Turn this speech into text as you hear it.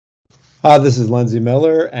Hi, this is Lindsay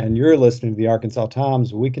Miller, and you're listening to the Arkansas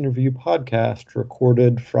Times Week in Review podcast,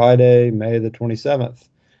 recorded Friday, May the 27th.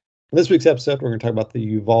 In this week's episode, we're going to talk about the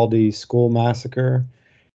Uvalde school massacre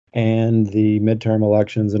and the midterm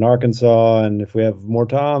elections in Arkansas, and if we have more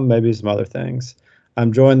time, maybe some other things.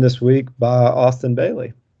 I'm joined this week by Austin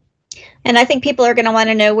Bailey. And I think people are going to want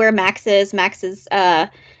to know where Max is. Max is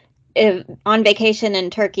on vacation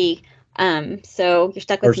in Turkey, so you're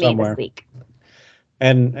stuck with me this week.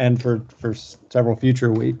 And for several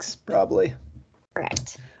future weeks, probably.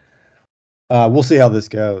 Correct. We'll see how this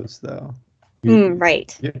goes, though.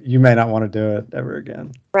 Right. You may not want to do it ever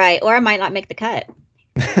again. Right, or I might not make the cut.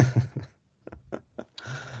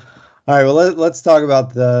 All right, well, let's talk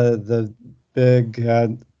about the big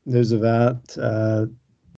news event,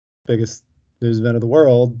 biggest news event of the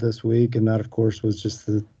world this week, and that, of course, was just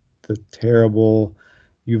the terrible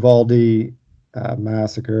Uvalde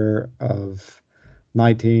massacre of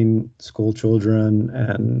 19 school children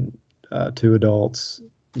and 2 adults,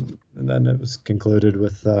 and then it was concluded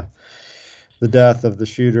with the death of the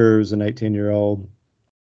shooter, who's an 18-year-old.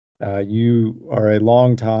 You are a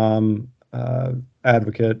longtime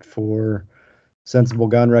advocate for sensible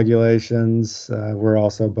gun regulations. We're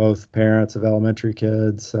also both parents of elementary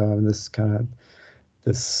kids, so I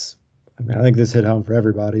think this hit home for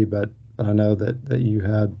everybody, but I know that you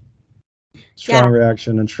had strong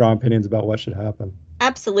reaction and strong opinions about what should happen.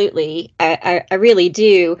 Absolutely. I really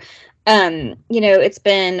do. It's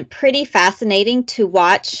been pretty fascinating to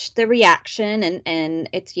watch the reaction, and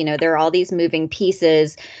it's, there are all these moving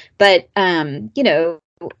pieces, but,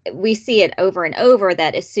 we see it over and over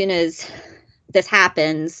that as soon as this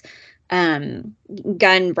happens, gun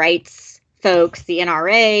rights folks, the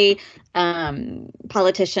NRA,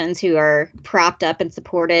 politicians who are propped up and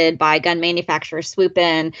supported by gun manufacturers swoop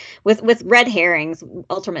in with red herrings.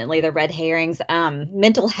 Ultimately, the red herrings.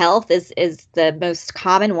 Mental health is the most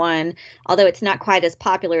common one, although it's not quite as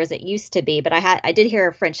popular as it used to be. But I did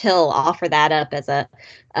hear French Hill offer that up as a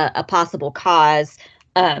possible cause.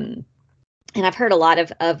 And I've heard a lot of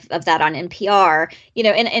that on NPR,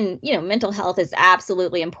 and mental health is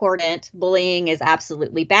absolutely important. Bullying is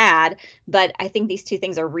absolutely bad. But I think these two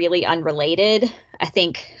things are really unrelated. I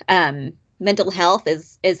think mental health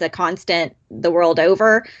is a constant the world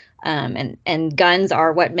over. And guns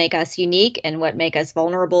are what make us unique and what make us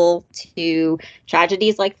vulnerable to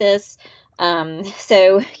tragedies like this.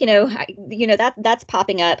 So that's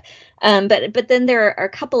popping up. But then there are a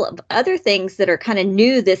couple of other things that are kind of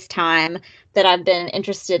new this time that I've been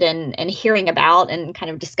interested in hearing about and kind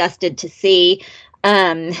of disgusted to see.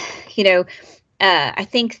 I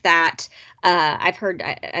think that I've heard,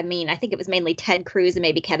 I think it was mainly Ted Cruz and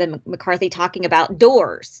maybe Kevin McCarthy talking about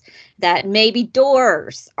doors, that maybe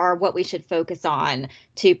doors are what we should focus on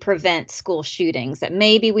to prevent school shootings, that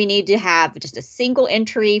maybe we need to have just a single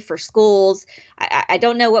entry for schools. I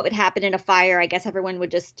don't know what would happen in a fire. I guess everyone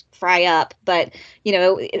would just fry up. But,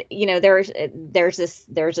 there's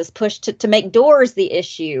this push to make doors the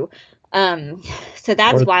issue. So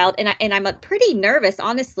that's wild. And I'm pretty nervous,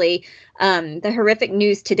 honestly. The horrific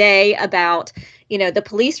news today about, the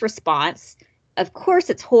police response. Of course,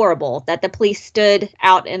 it's horrible that the police stood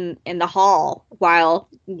out in the hall while,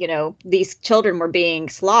 these children were being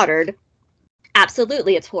slaughtered.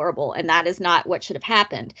 Absolutely, it's horrible. And that is not what should have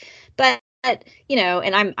happened. But,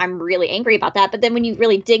 and I'm really angry about that. But then when you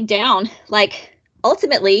really dig down, like,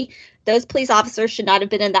 ultimately, those police officers should not have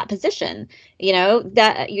been in that position.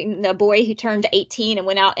 That the boy who turned 18 and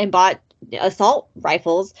went out and bought assault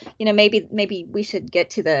rifles, maybe we should get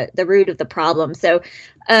to the root of the problem. So,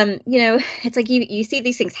 it's like you see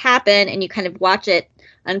these things happen and you kind of watch it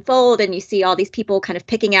unfold and you see all these people kind of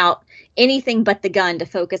picking out anything but the gun to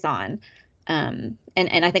focus on. And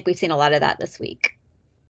I think we've seen a lot of that this week.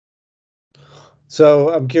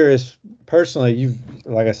 So I'm curious, personally,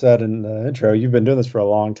 like I said in the intro, you've been doing this for a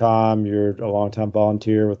long time. You're a long-time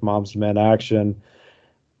volunteer with Moms Demand Action.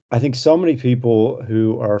 I think so many people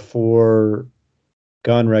who are for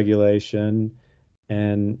gun regulation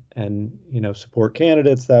and support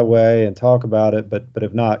candidates that way and talk about it, but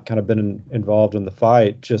have not kind of been involved in the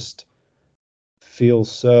fight, just feel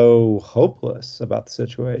so hopeless about the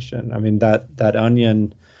situation. I mean, that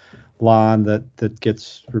Onion line that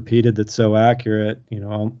gets repeated that's so accurate,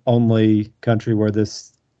 only country where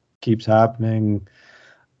this keeps happening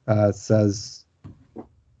says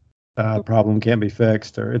problem can't be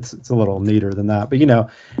fixed, or it's a little neater than that, but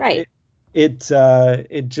right. It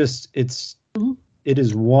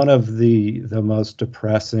is one of the most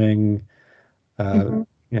depressing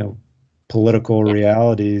political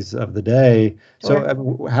realities of the day. Sure.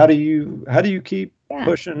 So how do you keep Yeah.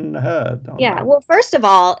 pushing ahead on Yeah. that. Well, first of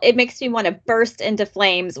all, it makes me want to burst into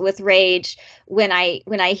flames with rage when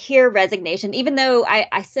I hear resignation, even though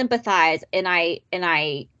I sympathize and I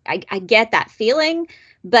get that feeling,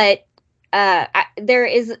 but there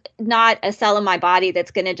is not a cell in my body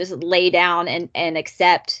that's going to just lay down and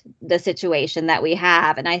accept the situation that we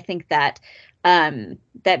have. And I think that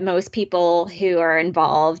most people who are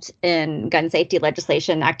involved in gun safety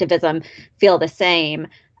legislation activism feel the same.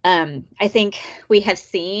 I think we have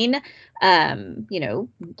seen,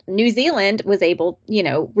 New Zealand was able,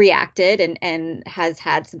 reacted and has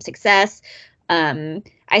had some success.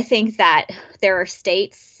 I think that there are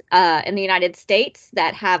states in the United States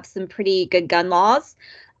that have some pretty good gun laws.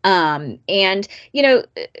 And,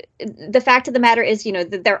 the fact of the matter is,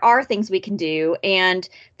 that there are things we can do, and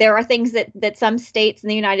there are things that some states in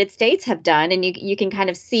the United States have done, and you can kind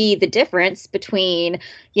of see the difference between,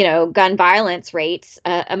 gun violence rates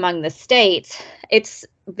among the states. It's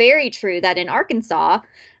very true that in Arkansas,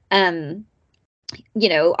 um,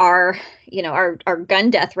 our gun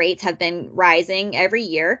death rates have been rising every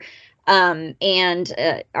year. And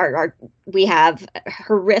we have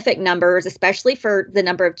horrific numbers, especially for the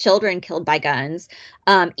number of children killed by guns.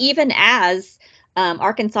 Even as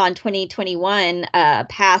Arkansas in 2021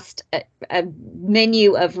 passed a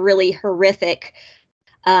menu of really horrific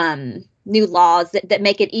new laws that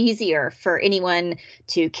make it easier for anyone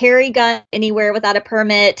to carry gun anywhere without a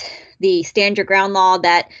permit. The stand your ground law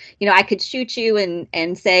that, I could shoot you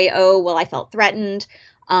and say, oh, well, I felt threatened.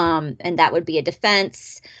 And that would be a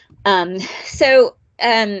defense. So,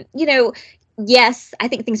 yes, I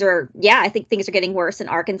think things are getting worse in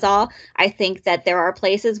Arkansas. I think that there are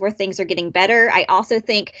places where things are getting better. I also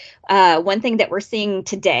think one thing that we're seeing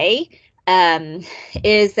today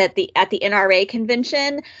is that at the NRA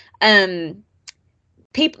convention,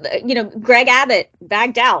 people, Greg Abbott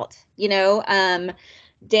backed out,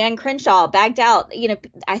 Dan Crenshaw backed out.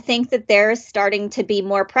 I think that there's starting to be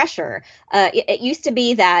more pressure. It used to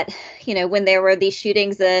be that, when there were these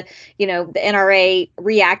shootings, the NRA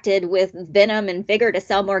reacted with venom and vigor to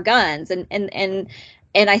sell more guns. And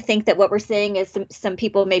I think that what we're seeing is some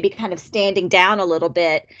people maybe kind of standing down a little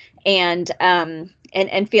bit and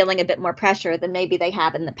feeling a bit more pressure than maybe they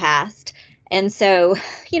have in the past. And so,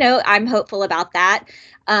 I'm hopeful about that.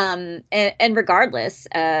 And regardless,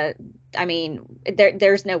 there's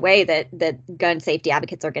no way that gun safety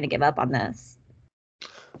advocates are going to give up on this.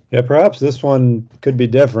 Yeah, perhaps this one could be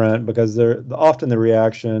different because often the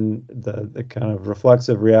reaction, the kind of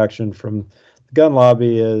reflexive reaction from the gun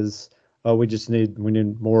lobby is, oh, we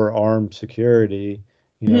need more armed security.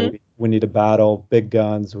 We need to battle big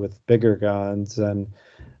guns with bigger guns, and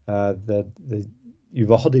the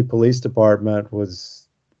Uvalde Police Department was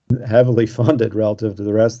heavily funded relative to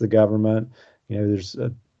the rest of the government. There's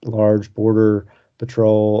a large border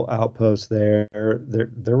patrol outpost there.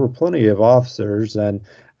 There were plenty of officers, and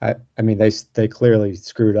I mean they clearly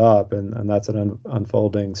screwed up, and that's an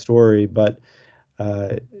unfolding story. But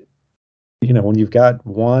when you've got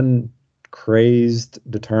one crazed,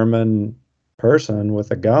 determined person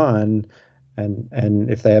with a gun, and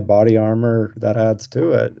if they have body armor, that adds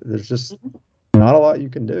to it. There's just not a lot you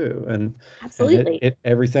can do, and absolutely,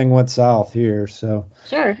 everything went south here. So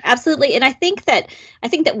sure, absolutely, and I think that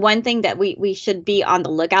one thing that we should be on the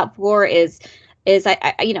lookout for is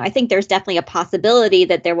I think there's definitely a possibility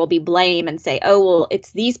that there will be blame and say, oh, well,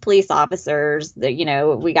 it's these police officers that,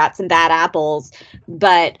 we got some bad apples,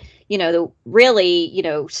 but really,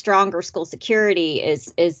 stronger school security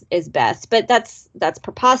is best. But that's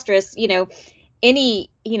preposterous. Any,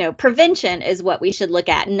 prevention is what we should look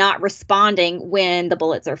at, not responding when the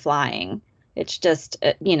bullets are flying. It's just,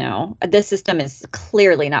 this system is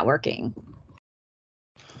clearly not working.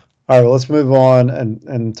 All right, well, let's move on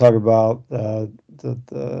and talk about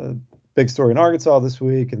the big story in Arkansas this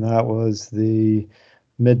week, and that was the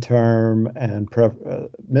midterm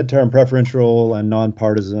preferential and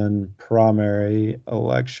nonpartisan primary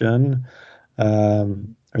election, or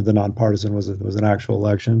the nonpartisan was an actual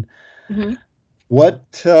election. Mm-hmm.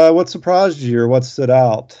 What surprised you, or what stood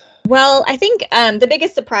out? Well, I think the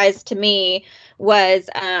biggest surprise to me was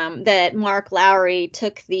that Mark Lowry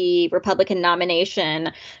took the Republican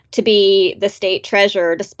nomination to be the state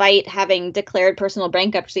treasurer, despite having declared personal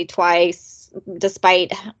bankruptcy twice,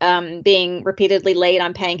 despite being repeatedly late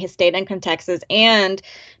on paying his state income taxes, and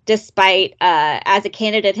despite, as a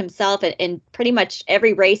candidate himself, in pretty much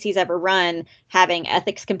every race he's ever run, having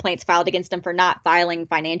ethics complaints filed against him for not filing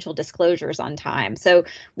financial disclosures on time. So,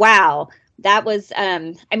 wow. That was,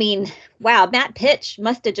 wow, Matt Pitch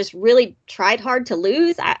must have just really tried hard to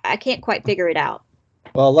lose. I can't quite figure it out.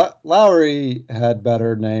 Well, Lowry had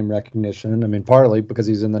better name recognition. I mean, partly because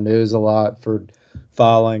he's in the news a lot for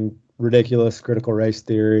filing ridiculous critical race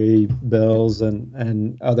theory bills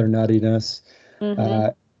and other nuttiness. Mm-hmm. Uh,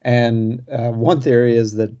 and one theory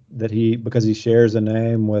is that he, because he shares a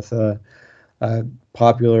name with a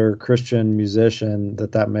popular Christian musician,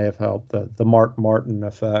 that may have helped the Mark Martin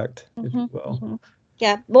effect, if Mm-hmm. you will. Mm-hmm.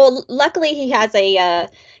 Yeah. Well, luckily he has a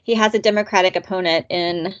Democratic opponent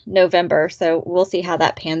in November, so we'll see how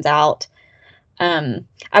that pans out. I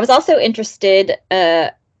was also interested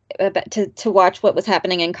to watch what was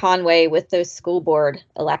happening in Conway with those school board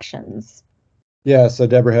elections. Yeah, so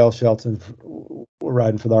Deborah Hale Shelton,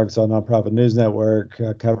 writing for the Arkansas Nonprofit News Network,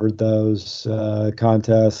 covered those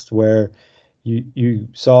contests where you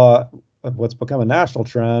saw what's become a national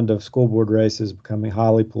trend of school board races becoming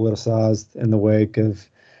highly politicized in the wake of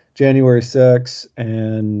January 6th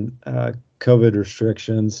and COVID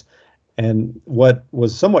restrictions. And what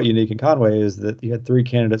was somewhat unique in Conway is that you had three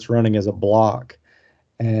candidates running as a block,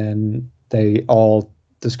 and they all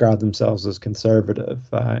described themselves as conservative.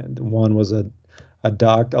 One was a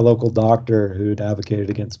local doctor who'd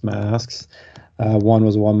advocated against masks. One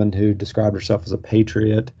was a woman who described herself as a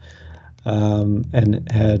patriot,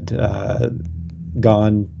 and had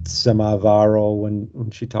gone semi-viral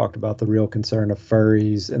when she talked about the real concern of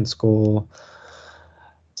furries in school.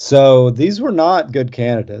 So these were not good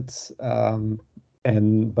candidates,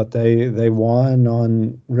 but they won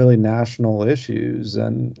on really national issues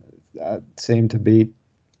and seemed to beat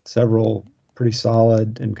several pretty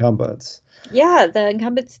solid incumbents. Yeah, the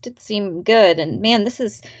incumbents did seem good, and man, this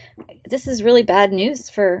is really bad news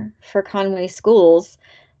for Conway schools.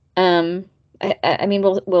 Um, I mean,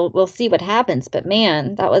 we'll see what happens, but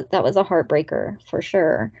man, that was a heartbreaker for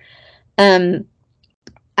sure. Um,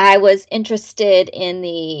 I was interested in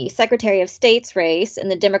the Secretary of State's race in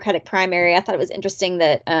the Democratic primary. I thought it was interesting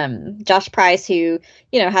that Josh Price, who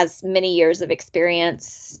has many years of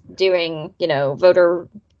experience doing voter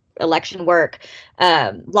election work,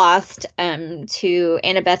 lost to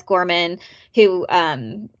Annabeth Gorman, who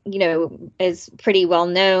is pretty well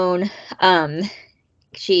known.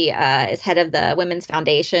 She is head of the Women's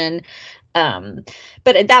Foundation, um,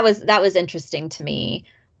 but that was interesting to me.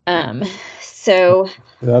 Um, so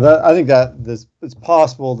Yeah, that I think that this it's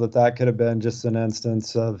possible that could have been just an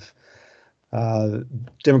instance of uh,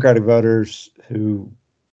 Democratic voters who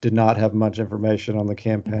did not have much information on the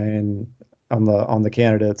campaign, on the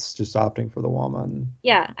candidates, just opting for the woman.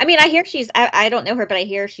 yeah, I mean, I hear I don't know her, but I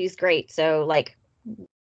hear she's great. So like,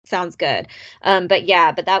 sounds good. But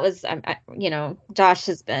yeah, but that was, Josh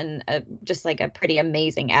has been just like a pretty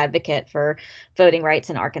amazing advocate for voting rights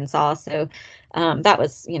in Arkansas. So that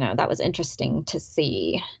was interesting to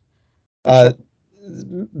see for sure. Uh,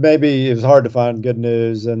 Maybe it was hard to find good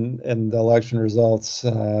news in the election results.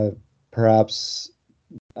 Perhaps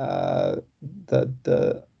uh,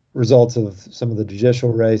 the results of some of the judicial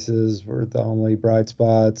races were the only bright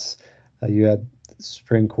spots. You had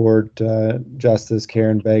Supreme Court Justice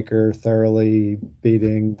Karen Baker thoroughly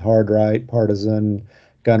beating hard right partisan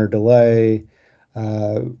Gunnar DeLay.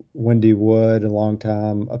 Wendy Wood, a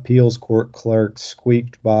longtime appeals court clerk,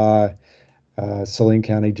 squeaked by Saline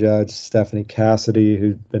County Judge Stephanie Cassidy,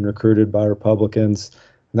 who'd been recruited by Republicans.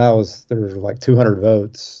 And there were like 200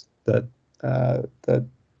 votes that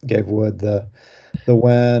gave Wood the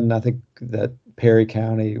win. I think that Perry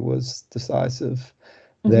County was decisive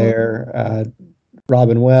Mhm. there.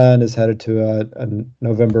 Robin Wynn is headed to a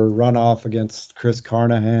November runoff against Chris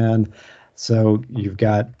Carnahan. So you've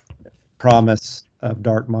got promise of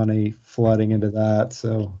dark money flooding into that.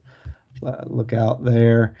 So look out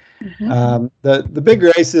there. Mhm. The big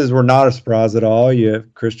races were not a surprise at all. You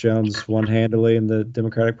have Chris Jones won handily in the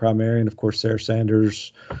Democratic primary, and of course Sarah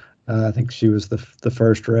Sanders. I think she was the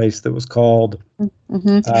first race that was called.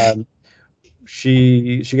 Mhm. Um,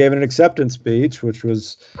 she gave an acceptance speech, which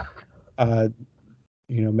was, uh,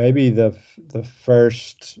 maybe the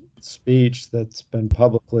first speech that's been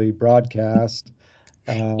publicly broadcast.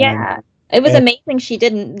 Um, Yeah. It was and amazing she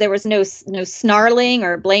didn't there was no snarling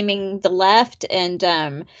or blaming the left, and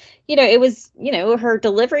it was, her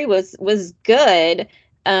delivery was good.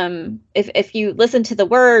 If you listen to the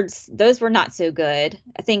words, those were not so good.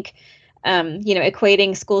 I think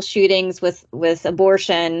equating school shootings with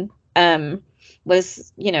abortion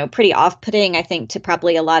was, pretty off-putting, I think, to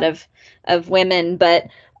probably a lot of women, but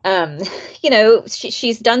um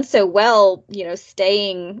she's done so well,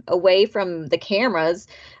 staying away from the cameras,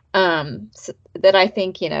 that I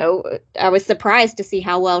think, I was surprised to see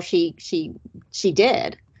how well she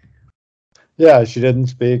did. yeah, she didn't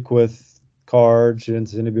speak with cards. She didn't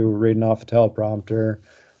seem to be reading off a teleprompter.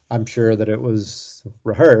 I'm sure that it was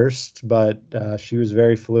rehearsed, but she was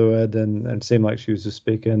very fluid and seemed like she was just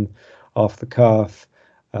speaking off the cuff.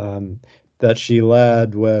 Um, that she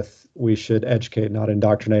led with, we should educate, not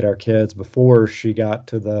indoctrinate our kids, before she got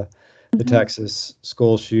to the Mhm. Texas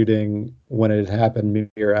school shooting when it happened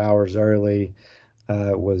mere hours early,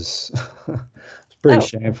 was pretty Oh,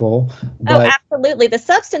 shameful. oh, But absolutely. The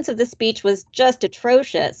substance of the speech was just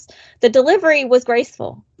atrocious. The delivery was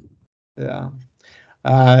graceful. yeah.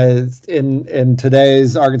 In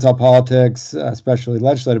today's Arkansas politics, especially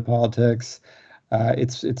legislative politics,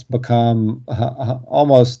 it's become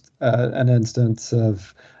almost an instance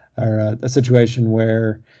of, or a situation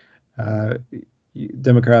where uh,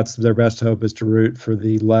 Democrats, their best hope is to root for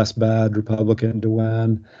the less bad Republican to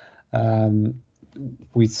win. Um,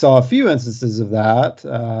 we saw a few instances of that.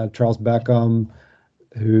 Charles Beckham,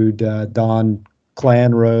 who'd donned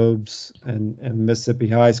Klan robes in Mississippi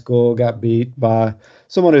high school, got beat by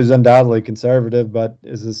someone who's undoubtedly conservative, but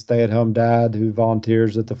is a stay-at-home dad who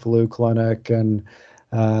volunteers at the flu clinic, and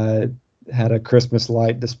uh, had a Christmas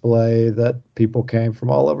light display that people came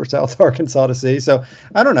from all over South Arkansas to see. So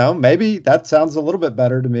I don't know, maybe that sounds a little bit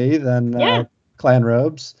better to me than Yeah. Klan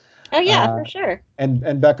robes. Oh, yeah, Uh, for sure. and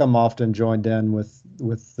Beckham often joined in with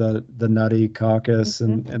the nutty caucus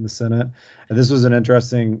Mhm. in the Senate. And this was an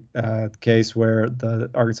interesting case where the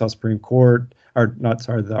Arkansas Supreme Court, or not,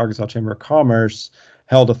 sorry, the Arkansas Chamber of Commerce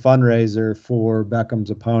held a fundraiser for Beckham's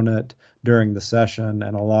opponent during the session,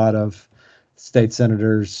 and a lot of state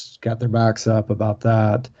senators got their backs up about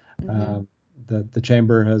that. Mhm. Um, the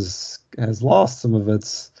chamber has lost some of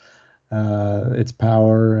its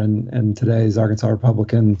power, and today's Arkansas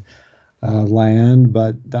Republican land,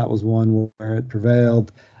 but that was one where it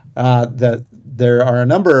prevailed. That there are a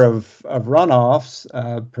number of runoffs.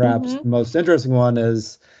 Perhaps Mhm. the most interesting one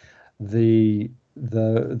is the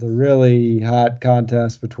really hot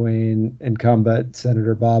contest between incumbent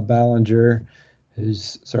Senator Bob Ballinger,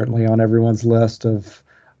 who's certainly on everyone's list of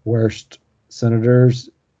worst senators.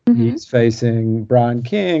 Mhm. He's facing Brian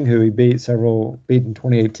King, who he beat in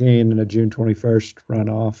 2018 in a June 21st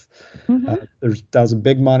runoff. Mhm. That was a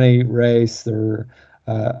big money race. There were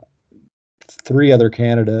uh, three other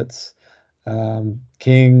candidates.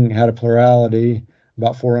 King had a plurality,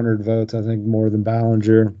 about 400 votes, I think, more than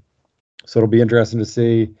Ballinger. So it'll be interesting to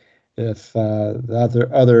see if the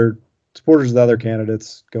other supporters of the other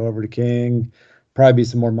candidates go over to King. Probably be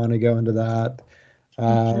some more money go into that.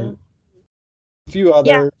 Mhm. A few Yeah.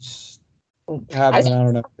 others I was haven't. I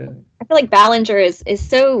don't know. I feel like Ballinger is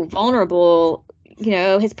so vulnerable. You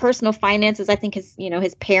know, his personal finances, I think his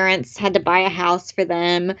parents had to buy a house for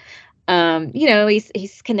them.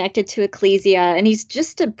 He's connected to Ecclesia, and he's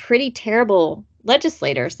just a pretty terrible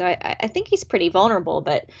legislator. So I think he's pretty vulnerable,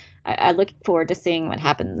 but I look forward to seeing what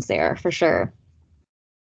happens there for sure.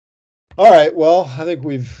 All right. Well, I think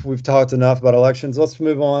we've talked enough about elections. Let's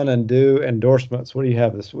move on and do endorsements. What do you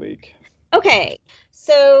have this week? Okay,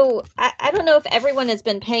 so I don't know if everyone has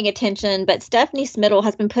been paying attention, but Stephanie Smittle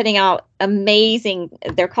has been putting out amazing,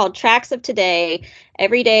 they're called Tracks of Today.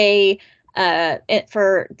 Every day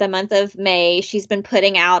for the month of May, she's been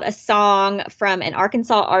putting out a song from an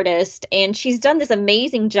Arkansas artist, and she's done this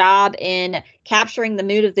amazing job in capturing the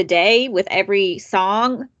mood of the day with every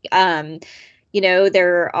song.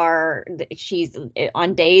 There are she's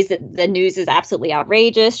on days that the news is absolutely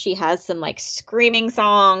outrageous. She has some like screaming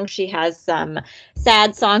songs, she has some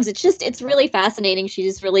sad songs. It's really fascinating.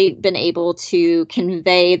 She's really been able to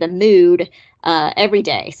convey the mood every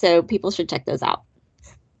day, so people should check those out.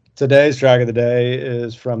 Today's track of the day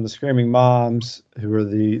is from the Screaming Moms, who were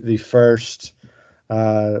the first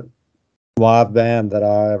uh, live band that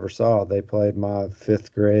I ever saw. They played my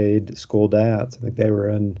fifth grade school dance. I think they were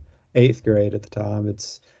in eighth grade at the time.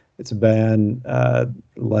 It's a band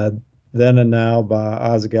led then and now by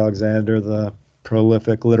Isaac Alexander, the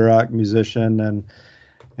prolific literati musician,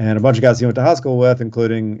 and a bunch of guys he went to high school with,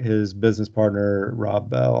 including his business partner Rob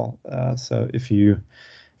Bell. So if you're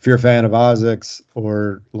a fan of Isaac's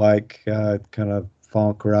or like kind of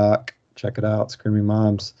funk rock, check it out, Screaming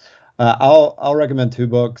Moms. I'll recommend two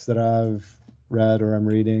books that I've read or I'm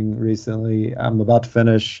reading recently. I'm about to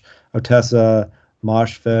finish Otessa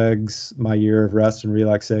Moshfegh's My Year of Rest and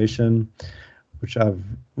Relaxation, which I've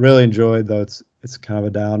really enjoyed, though it's kind of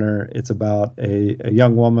a downer. It's about a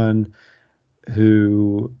young woman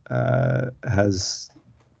who has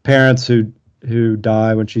parents who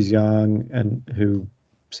die when she's young and who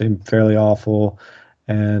seem fairly awful,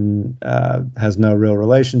 and has no real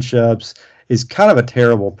relationships. Is kind of a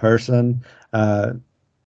terrible person,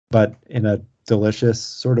 but in a delicious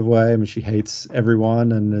sort of way. I mean, she hates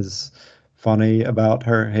everyone and is funny about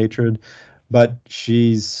her hatred. but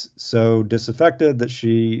she's so disaffected that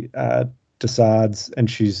she decides, and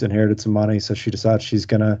she's inherited some money, so she decides she's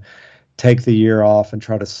going to take the year off and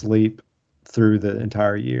try to sleep through the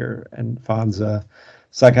entire year, and finds a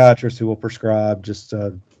psychiatrist who will prescribe just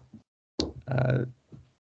a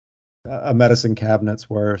medicine cabinet's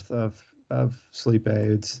worth of sleep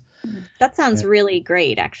aids. That sounds really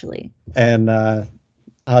great, actually. And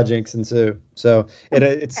hijinks ensue. So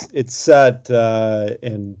it's set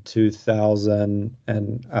in 2000,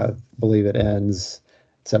 and I believe it ends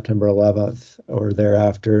September 11th or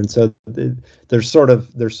thereafter. And so there's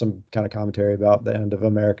some kind of commentary about the end of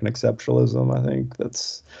American exceptionalism. I think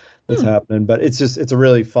that's happening, but it's a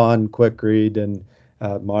really fun, quick read. And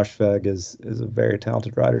Moshfegh is a very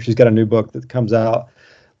talented writer. She's got a new book that comes out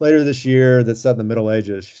later this year that's set in the Middle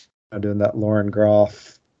Ages. She's doing that Lauren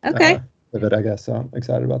Groff. Okay. Of it, I guess. So I'm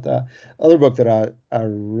excited about that. Other book that I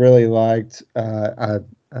really liked,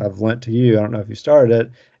 I've lent to you. I don't know if you started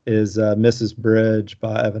it. Is Mrs. Bridge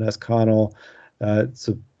by Evan S. Connell. It's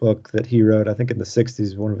a book that he wrote, I think, in the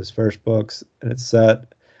 60s, one of his first books, and it's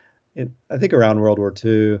set in, I think, around World War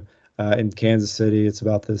II in Kansas City. It's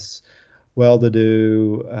about this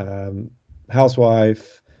well-to-do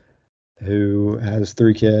housewife who has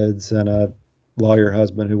 3 kids and a lawyer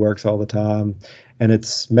husband who works all the time. And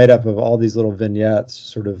it's made up of all these little vignettes,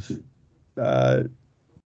 sort of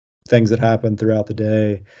things that happen throughout the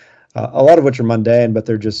day, a lot of which are mundane, but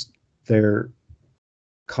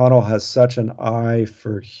Connell has such an eye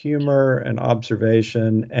for humor and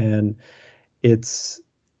observation, and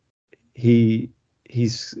he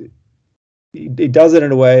does it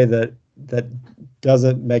in a way that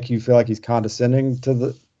doesn't make you feel like he's condescending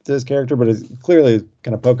to his character, but is clearly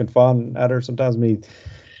kind of poking fun at her sometimes. It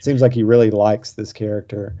seems like he really likes this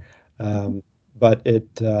character, but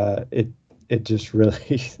it just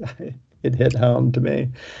really it hit home to me.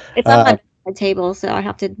 It's on my table, so I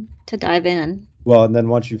have to dive in. Well, and then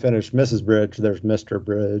once you finish Mrs. Bridge, there's Mr.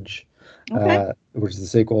 Bridge, okay. Which is the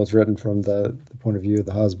sequel. It's written from the point of view of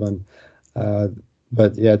the husband.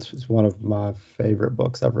 But yeah, it's one of my favorite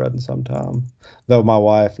books I've read in some time. Though my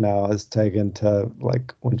wife now has taken to,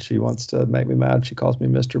 like, when she wants to make me mad, she calls me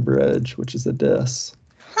Mr. Bridge, which is a diss.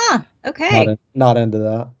 Huh. Okay. Not into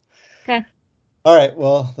that. Okay. All right.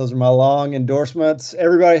 Well, those are my long endorsements.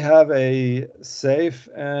 Everybody have a safe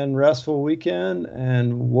and restful weekend,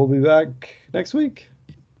 and we'll be back next week.